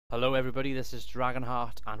Hello everybody, this is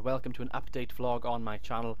Dragonheart and welcome to an update vlog on my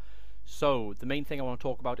channel. So, the main thing I want to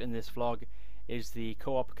talk about in this vlog is the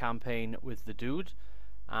co-op campaign with the dude,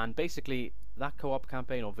 and basically that co-op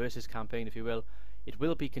campaign, or versus campaign if you will, it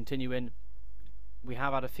will be continuing. We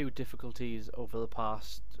have had a few difficulties over the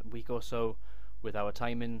past week or so with our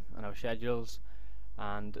timing and our schedules,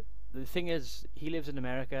 and the thing is, he lives in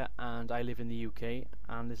America and I live in the UK,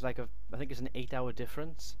 and there's like I think it's an 8-hour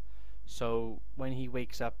difference. So when he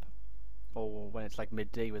wakes up, or when it's like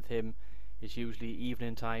midday with him, it's usually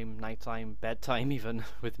evening time, night time, bedtime even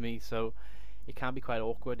with me, so it can be quite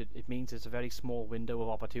awkward. It means it's a very small window of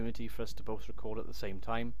opportunity for us to both record at the same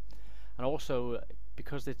time. And also,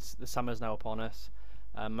 because the summer's now upon us,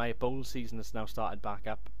 my bowl season has now started back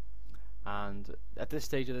up, and at this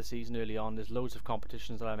stage of the season early on there's loads of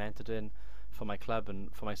competitions that I'm entered in for my club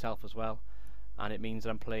and for myself as well, and it means that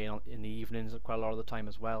I'm playing in the evenings quite a lot of the time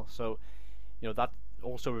as well. So, you know, that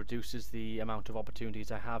also reduces the amount of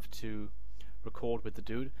opportunities I have to record with the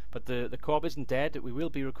dude. But the co-op isn't dead. We will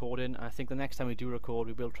be recording, and I think the next time we do record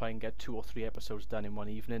we will try and get 2 or 3 episodes done in one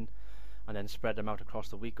evening and then spread them out across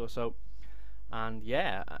the week or so. And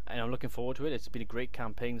yeah, and I'm looking forward to it. It's been a great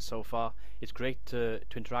campaign so far. It's great to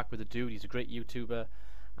interact with the dude. He's a great YouTuber,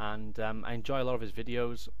 and I enjoy a lot of his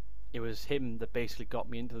videos. It was him that basically got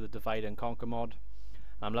me into the Divide and Conquer mod.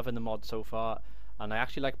 I'm loving the mod so far, and I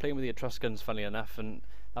actually like playing with the Etruscans, funnily enough, and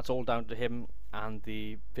that's all down to him and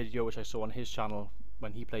the video which I saw on his channel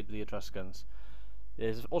when he played with the Etruscans.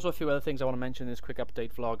 There's also a few other things I want to mention in this quick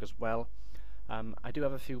update vlog as well. I do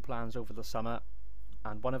have a few plans over the summer,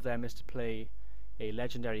 and one of them is to play a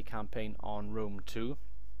legendary campaign on Rome 2.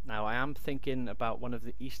 Now I am thinking about one of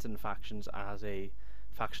the eastern factions as a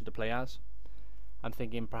faction to play as. I'm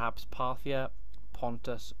thinking perhaps Parthia,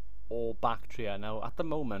 Pontus or Bactria. Now at the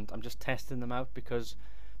moment I'm just testing them out because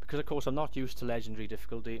of course I'm not used to legendary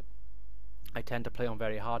difficulty. I tend to play on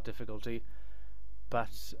very hard difficulty,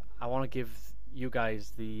 but I want to give you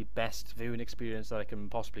guys the best viewing experience that I can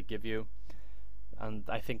possibly give you, and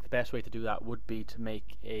I think the best way to do that would be to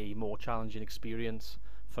make a more challenging experience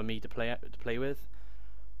for me to play with.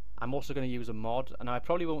 I'm also going to use a mod, and I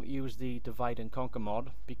probably won't use the Divide and Conquer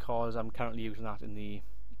mod because I'm currently using that in the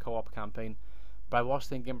co-op campaign, but I was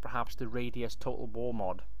thinking perhaps the Radious Total War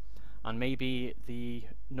Mod, and maybe the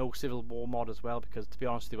No Civil War mod as well, because to be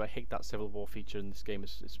honest with you I hate that Civil War feature in this game.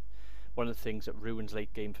 It's one of the things that ruins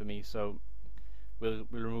late game for me, so we'll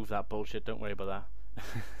remove that bullshit, don't worry about that.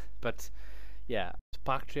 But yeah,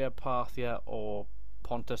 Bactria, Parthia or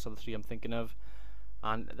Pontus are the three I'm thinking of.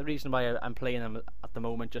 And the reason why I'm playing them at the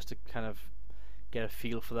moment, just to kind of get a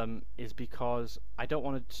feel for them, is because I don't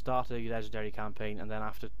want to start a legendary campaign and then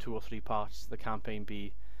after 2 or 3 parts the campaign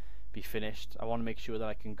be finished. I want to make sure that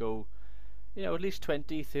I can go, you know, at least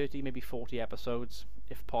 20, 30, maybe 40 episodes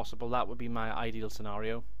if possible. That would be my ideal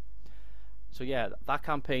scenario. So yeah, that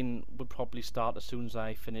campaign would probably start as soon as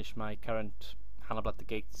I finish my current Hannibal at the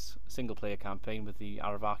Gates single player campaign with the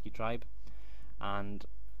Aravaki tribe. And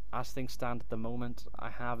as things stand at the moment, I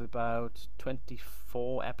have about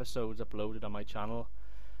 24 episodes uploaded on my channel,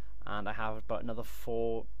 and I have about another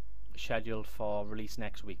 4 scheduled for release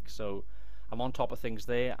next week. So I'm on top of things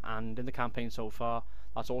there, and in the campaign so far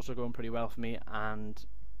that's also going pretty well for me, and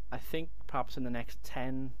I think perhaps in the next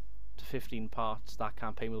 10 to 15 parts that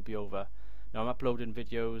campaign will be over. Now I'm uploading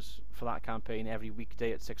videos for that campaign every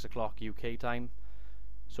weekday at 6 o'clock UK time,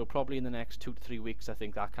 so probably in the next 2 to 3 weeks I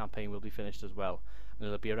think that campaign will be finished as well, and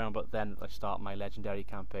it'll be around about then that I start my legendary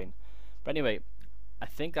campaign. But anyway, I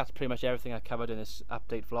think that's pretty much everything I covered in this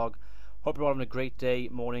update vlog. Hope you're all having a great day,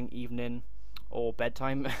 morning, evening or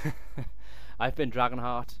bedtime. I've been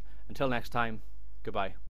Dragonheart. Until next time,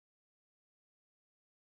 goodbye.